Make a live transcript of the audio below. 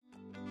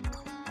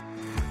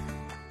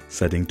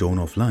setting tone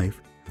of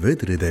life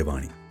with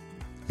Hridayvani.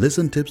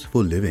 Listen tips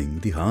for living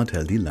the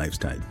heart-healthy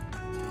lifestyle.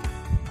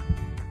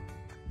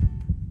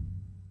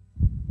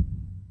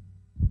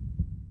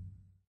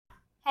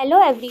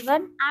 Hello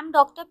everyone, I'm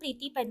Dr.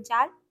 Priti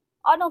Panchal.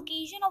 On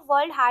occasion of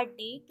World Heart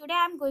Day, today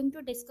I'm going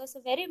to discuss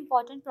a very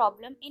important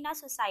problem in our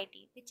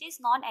society, which is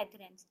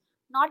non-adherence,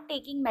 not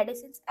taking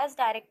medicines as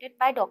directed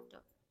by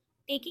doctor.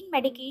 Taking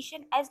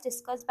medication as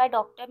discussed by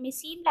doctor may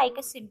seem like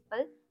a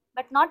simple,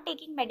 but not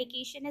taking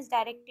medication as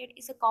directed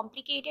is a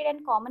complicated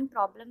and common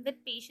problem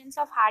with patients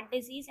of heart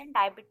disease and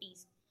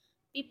diabetes.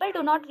 People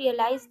do not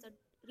realize the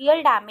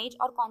real damage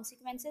or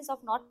consequences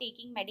of not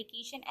taking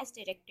medication as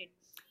directed.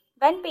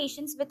 When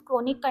patients with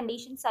chronic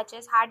conditions such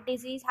as heart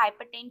disease,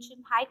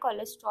 hypertension, high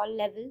cholesterol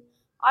level,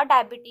 or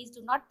diabetes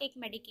do not take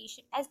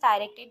medication as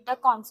directed, the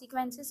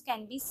consequences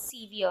can be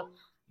severe.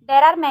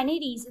 There are many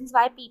reasons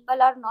why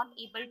people are not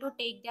able to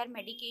take their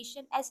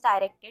medication as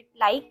directed,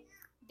 like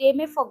they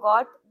may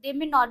forgot, they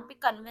may not be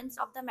convinced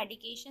of the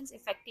medication's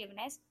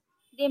effectiveness,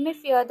 they may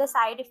fear the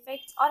side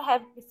effects or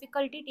have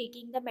difficulty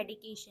taking the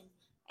medication,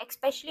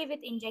 especially with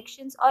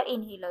injections or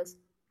inhalers.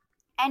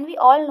 And we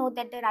all know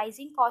that the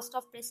rising cost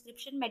of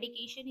prescription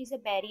medication is a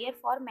barrier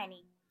for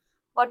many.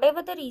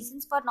 Whatever the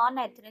reasons for non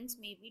adherence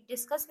may be,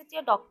 discuss with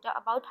your doctor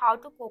about how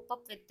to cope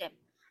up with them.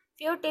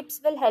 Few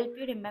tips will help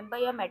you remember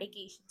your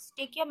medications.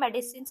 Take your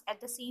medicines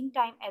at the same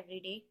time every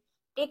day.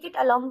 Take it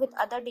along with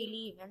other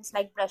daily events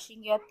like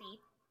brushing your teeth.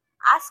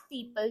 Ask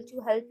people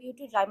to help you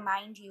to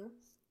remind you.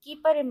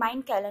 Keep a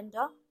remind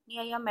calendar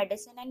near your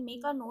medicine and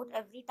make a note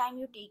every time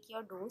you take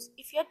your dose.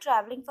 If you're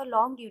traveling for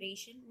long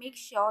duration, make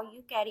sure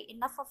you carry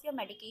enough of your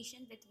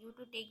medication with you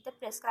to take the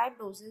prescribed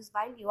doses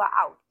while you are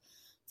out.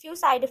 Few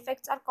side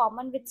effects are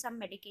common with some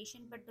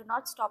medication, but do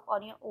not stop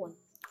on your own.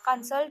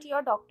 Consult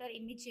your doctor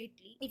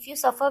immediately if you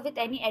suffer with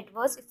any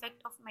adverse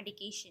effect of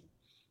medication.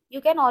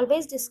 You can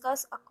always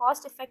discuss a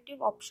cost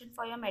effective option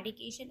for your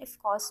medication if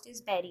cost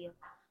is barrier.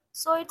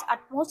 So it's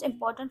utmost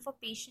important for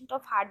patients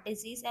of heart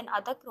disease and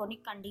other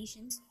chronic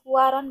conditions who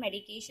are on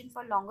medication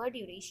for longer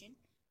duration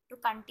to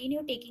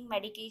continue taking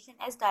medication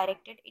as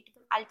directed. It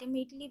will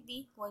ultimately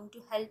be going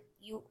to help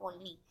you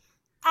only.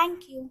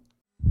 Thank you.